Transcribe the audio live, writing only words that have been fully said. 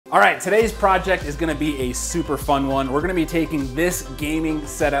All right, today's project is gonna be a super fun one. We're gonna be taking this gaming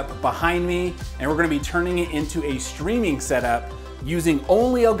setup behind me and we're gonna be turning it into a streaming setup using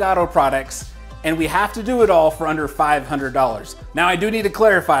only Elgato products, and we have to do it all for under $500. Now I do need to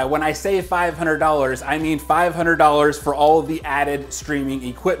clarify, when I say $500, I mean $500 for all of the added streaming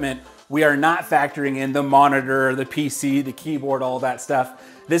equipment. We are not factoring in the monitor, the PC, the keyboard, all that stuff.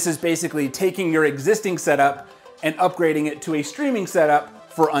 This is basically taking your existing setup and upgrading it to a streaming setup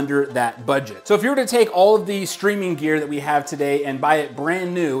for under that budget. So if you were to take all of the streaming gear that we have today and buy it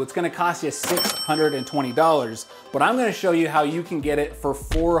brand new, it's gonna cost you $620, but I'm gonna show you how you can get it for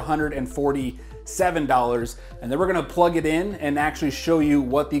 $447, and then we're gonna plug it in and actually show you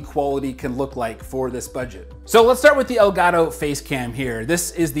what the quality can look like for this budget. So let's start with the Elgato face cam here.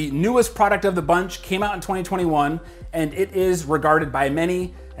 This is the newest product of the bunch, came out in 2021, and it is regarded by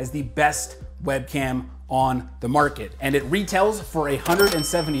many as the best webcam on the market, and it retails for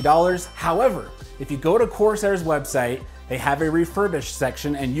 $170. However, if you go to Corsair's website, they have a refurbished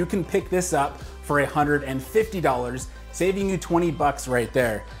section and you can pick this up for $150, saving you 20 bucks right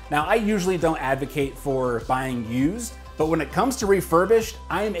there. Now, I usually don't advocate for buying used, but when it comes to refurbished,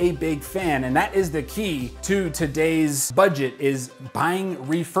 I'm a big fan, and that is the key to today's budget, is buying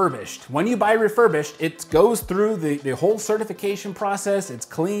refurbished. When you buy refurbished, it goes through the whole certification process, it's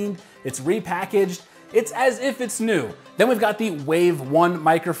cleaned, it's repackaged, it's as if it's new. Then we've got the Wave 1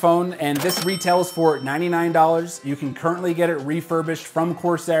 microphone, and this retails for $99. You can currently get it refurbished from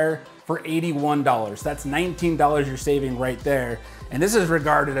Corsair for $81. That's $19 you're saving right there. And this is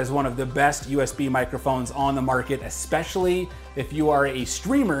regarded as one of the best USB microphones on the market, especially if you are a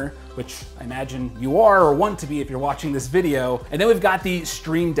streamer, which I imagine you are or want to be if you're watching this video. And then we've got the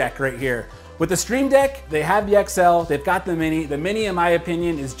Stream Deck right here. With the Stream Deck, they have the XL, they've got the Mini. The Mini, in my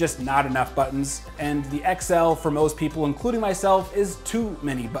opinion, is just not enough buttons. And the XL, for most people, including myself, is too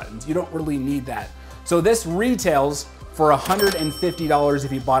many buttons. You don't really need that. So this retails for $150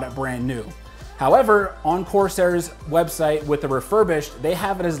 if you bought it brand new. However, on Corsair's website with the refurbished, they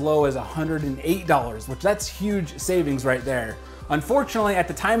have it as low as $108, which that's huge savings right there. Unfortunately, at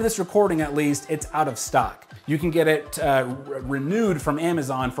the time of this recording at least, it's out of stock. You can get it renewed from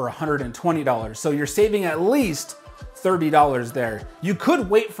Amazon for $120. So you're saving at least $30 there. You could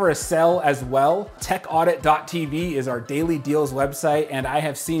wait for a sale as well. TechAudit.tv is our daily deals website, and I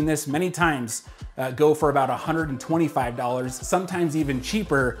have seen this many times go for about $125, sometimes even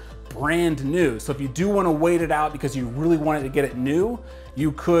cheaper, brand new. So if you do want to wait it out because you really wanted to get it new,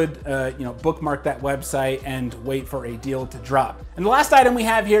 you could bookmark that website and wait for a deal to drop. And the last item we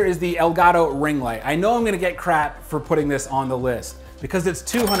have here is the Elgato ring light. I know I'm gonna get crap for putting this on the list because it's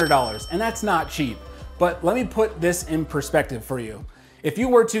 $200, and that's not cheap. But let me put this in perspective for you. If you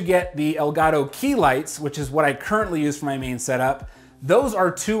were to get the Elgato key lights, which is what I currently use for my main setup, those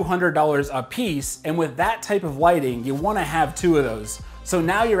are $200 a piece, and with that type of lighting, you wanna have two of those. So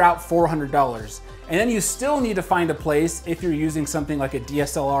now you're out $400. And then you still need to find a place, if you're using something like a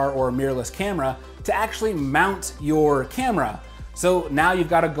DSLR or a mirrorless camera, to actually mount your camera. So now you've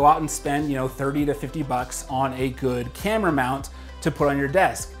got to go out and spend 30 to 50 bucks on a good camera mount to put on your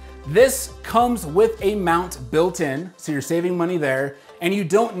desk. This comes with a mount built in, so you're saving money there, and you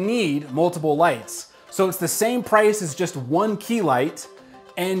don't need multiple lights. So it's the same price as just one key light,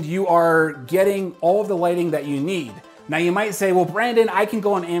 and you are getting all of the lighting that you need. Now you might say, well, Brandon, I can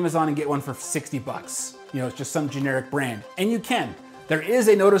go on Amazon and get one for 60 bucks. It's just some generic brand. And you can. There is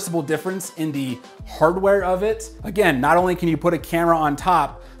a noticeable difference in the hardware of it. Again, not only can you put a camera on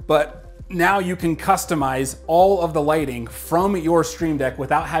top, but now you can customize all of the lighting from your Stream Deck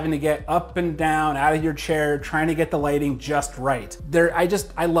without having to get up and down out of your chair, trying to get the lighting just right.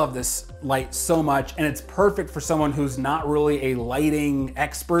 I love this light so much, and it's perfect for someone who's not really a lighting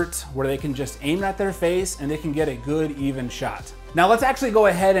expert, where they can just aim it at their face and they can get a good, even shot. Now let's actually go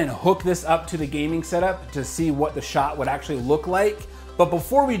ahead and hook this up to the gaming setup to see what the shot would actually look like. But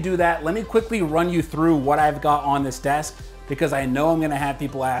before we do that, let me quickly run you through what I've got on this desk, because I know I'm gonna have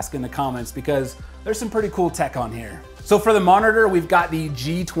people ask in the comments, because there's some pretty cool tech on here. So for the monitor, we've got the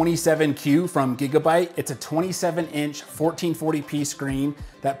G27Q from Gigabyte. It's a 27-inch 1440p screen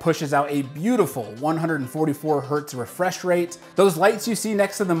that pushes out a beautiful 144 Hertz refresh rate. Those lights you see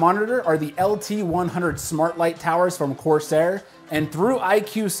next to the monitor are the LT100 smart light towers from Corsair, and through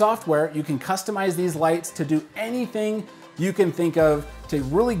IQ software, you can customize these lights to do anything you can think of to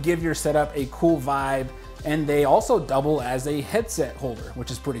really give your setup a cool vibe, and they also double as a headset holder,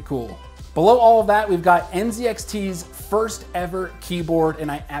 which is pretty cool. Below all of that, we've got NZXT's first ever keyboard,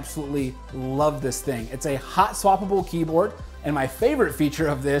 and I absolutely love this thing. It's a hot swappable keyboard, and my favorite feature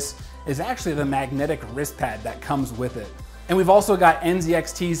of this is actually the magnetic wrist pad that comes with it. And we've also got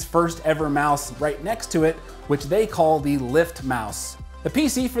NZXT's first ever mouse right next to it, which they call the Lift mouse. The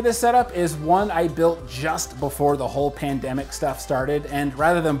PC for this setup is one I built just before the whole pandemic stuff started, and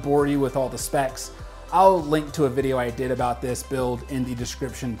rather than bore you with all the specs, I'll link to a video I did about this build in the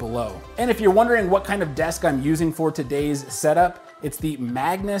description below. And if you're wondering what kind of desk I'm using for today's setup, it's the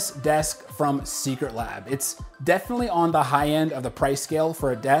Magnus desk from Secret Lab. It's definitely on the high end of the price scale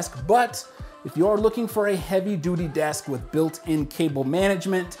for a desk, but if you're looking for a heavy duty desk with built-in cable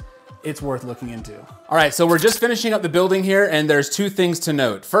management, it's worth looking into. All right, so we're just finishing up the building here, and there's two things to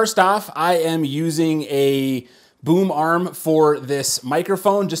note. First off, I am using a boom arm for this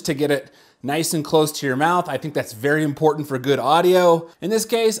microphone just to get it nice and close to your mouth. I think that's very important for good audio. In this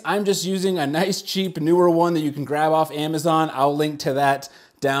case, I'm just using a nice, cheap, newer one that you can grab off Amazon. I'll link to that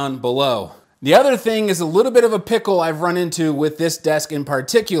down below. The other thing is a little bit of a pickle I've run into with this desk in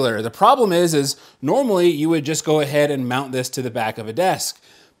particular. The problem is normally you would just go ahead and mount this to the back of a desk.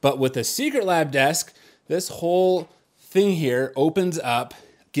 But with a Secret Lab desk, this whole thing here opens up,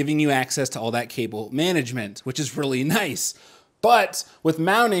 giving you access to all that cable management, which is really nice. But with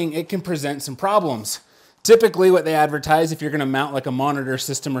mounting, it can present some problems. Typically what they advertise, if you're gonna mount like a monitor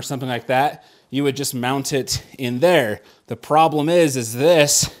system or something like that, you would just mount it in there. The problem is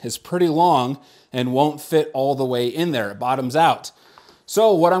this is pretty long and won't fit all the way in there. It bottoms out.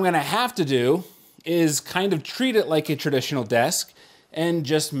 So what I'm gonna have to do is kind of treat it like a traditional desk and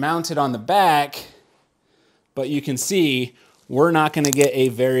just mount it on the back, but you can see we're not gonna get a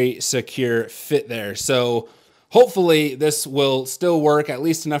very secure fit there. So hopefully this will still work, at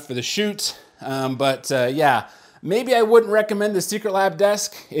least enough for the shoot. Yeah, maybe I wouldn't recommend the Secret Lab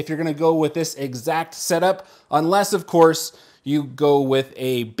desk if you're gonna go with this exact setup, unless of course you go with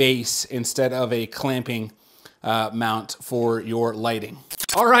a base instead of a clamping mount for your lighting.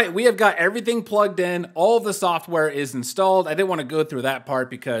 All right, we have got everything plugged in. All of the software is installed. I didn't want to go through that part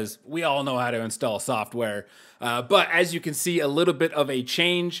because we all know how to install software. But as you can see, a little bit of a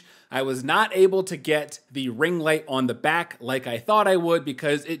change. I was not able to get the ring light on the back like I thought I would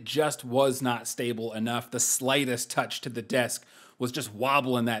because it just was not stable enough. The slightest touch to the desk was just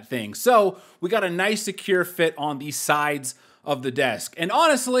wobbling that thing. So we got a nice secure fit on the sides of the desk. And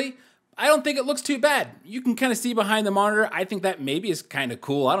honestly, I don't think it looks too bad. You can kind of see behind the monitor. I think that maybe is kind of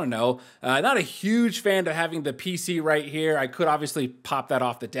cool. I don't know. Not a huge fan of having the PC right here. I could obviously pop that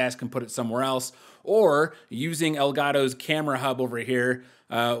off the desk and put it somewhere else. Or using Elgato's camera hub over here,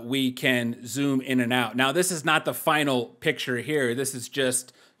 we can zoom in and out. Now, this is not the final picture here. This is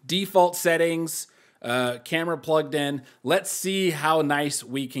just default settings, camera plugged in. Let's see how nice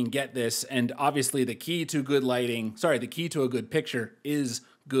we can get this. And obviously the key to good lighting, the key to a good picture is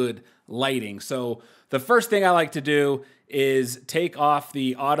good lighting. So the first thing I like to do is take off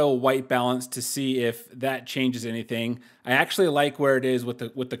the auto white balance to see if that changes anything. I actually like where it is with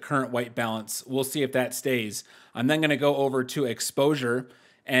the current white balance. We'll see if that stays. I'm then gonna go over to exposure,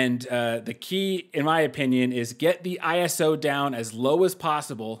 and the key, in my opinion, is get the ISO down as low as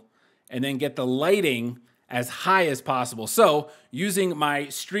possible and then get the lighting as high as possible. So using my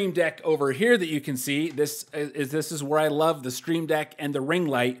Stream Deck over here that you can see, this is where I love the Stream Deck and the ring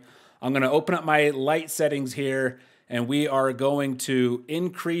light. I'm gonna open up my light settings here, and we are going to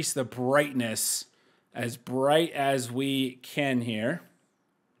increase the brightness as bright as we can here.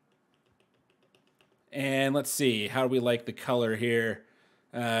 And let's see, how do we like the color here?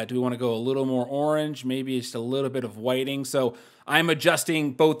 Do we want to go a little more orange? Maybe just a little bit of whiting. So I'm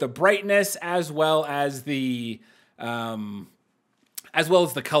adjusting both the brightness as well as the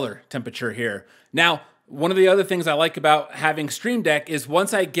color temperature here. Now, one of the other things I like about having Stream Deck is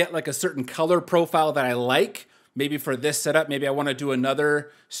once I get like a certain color profile that I like, maybe for this setup, maybe I want to do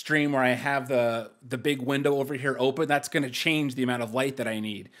another stream where I have the big window over here open. That's going to change the amount of light that I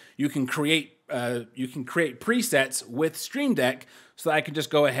need. You can create presets with Stream Deck so that I can just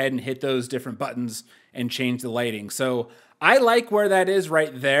go ahead and hit those different buttons and change the lighting. So I like where that is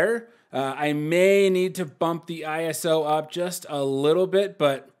right there. I may need to bump the ISO up just a little bit,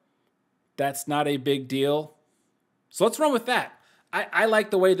 but that's not a big deal. So let's run with that. I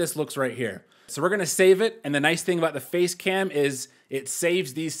like the way this looks right here. So we're gonna save it, and the nice thing about the face cam is it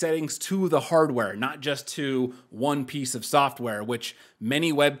saves these settings to the hardware, not just to one piece of software, which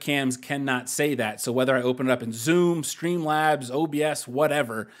many webcams cannot say that. So whether I open it up in Zoom, Streamlabs, OBS,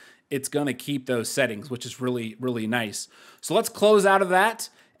 whatever, it's gonna keep those settings, which is really, really nice. So let's close out of that,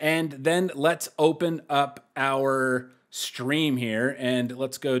 and then let's open up our stream here, and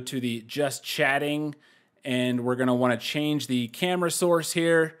let's go to the just chatting, and we're gonna wanna change the camera source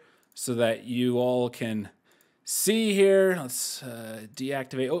here so that you all can see here. Let's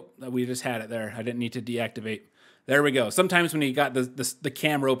deactivate. Oh, we just had it there. I didn't need to deactivate. There we go. Sometimes when you got the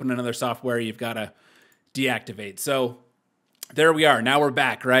camera open in another software, you've got to deactivate. So there we are. Now we're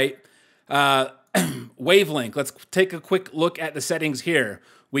back, right? Wavelength. Let's take a quick look at the settings here.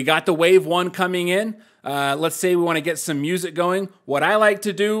 We got the wave 1 coming in. Let's say we want to get some music going. What I like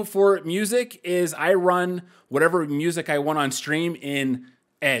to do for music is I run whatever music I want on stream in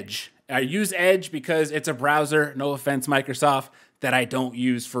Edge. I use Edge because it's a browser, no offense, Microsoft, that I don't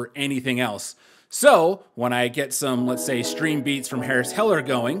use for anything else. So when I get some, let's say, stream beats from Harris Heller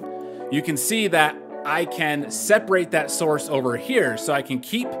going, you can see that I can separate that source over here. So I can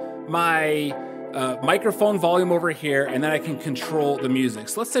keep my microphone volume over here, and then I can control the music.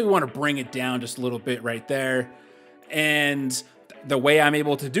 So let's say we want to bring it down just a little bit right there. And the way I'm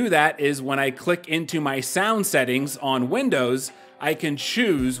able to do that is when I click into my sound settings on Windows, I can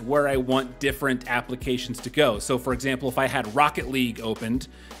choose where I want different applications to go. So for example, if I had Rocket League opened,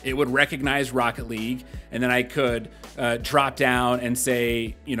 it would recognize Rocket League, and then I could drop down and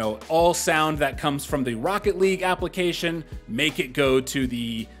say, you know, all sound that comes from the Rocket League application, make it go to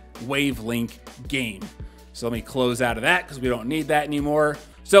the Wavelength game. So let me close out of that because we don't need that anymore.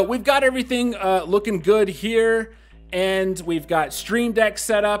 So we've got everything looking good here. And we've got Stream Deck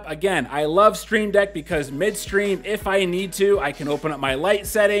set up. Again, I love Stream Deck because midstream, if I need to, I can open up my light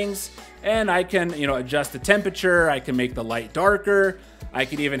settings and I can, you know, adjust the temperature. I can make the light darker. I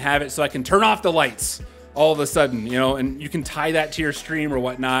could even have it so I can turn off the lights all of a sudden, you know, and you can tie that to your stream or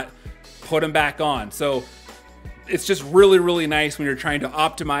whatnot, put them back on. So it's just really, really nice when you're trying to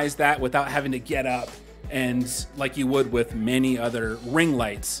optimize that without having to get up and like you would with many other ring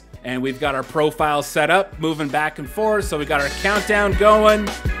lights. And we've got our profile set up, moving back and forth. So we got our countdown going.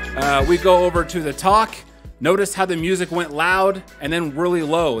 We go over to the talk. Notice how the music went loud and then really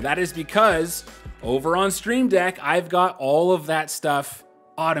low. That is because over on Stream Deck, I've got all of that stuff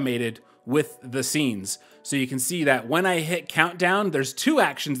automated with the scenes. So you can see that when I hit countdown, there's 2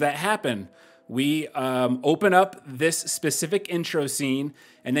 actions that happen. We open up this specific intro scene,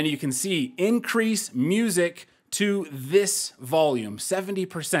 and then you can see increase music to this volume,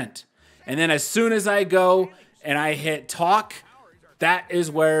 70%. And then as soon as I go and I hit talk, that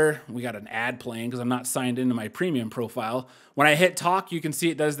is where we got an ad playing because I'm not signed into my premium profile. When I hit talk, you can see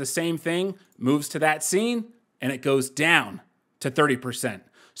it does the same thing, moves to that scene, and it goes down to 30%.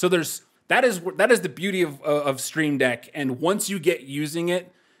 So that is the beauty of Stream Deck. And once you get using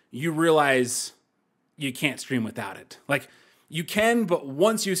it, you realize you can't stream without it. Like, you can, but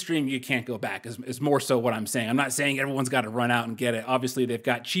once you stream, you can't go back, is more so what I'm saying. I'm not saying everyone's got to run out and get it. Obviously, they've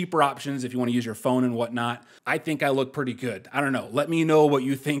got cheaper options if you want to use your phone and whatnot. I think I look pretty good. I don't know. Let me know what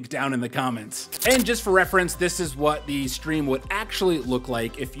you think down in the comments. And just for reference, this is what the stream would actually look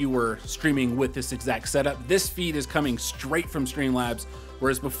like if you were streaming with this exact setup. This feed is coming straight from Streamlabs,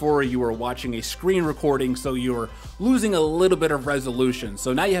 whereas before you were watching a screen recording, so you were losing a little bit of resolution.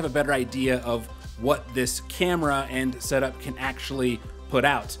 So now you have a better idea of what this camera and setup can actually put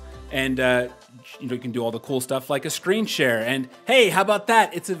out. And you know, you can do all the cool stuff like a screen share. And hey, how about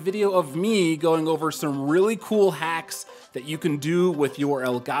that? It's a video of me going over some really cool hacks that you can do with your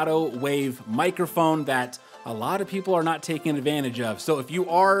Elgato Wave microphone that a lot of people are not taking advantage of. So if you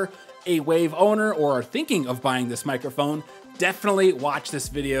are a Wave owner or are thinking of buying this microphone, definitely watch this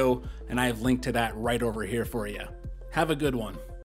video, and I have linked to that right over here for you. Have a good one.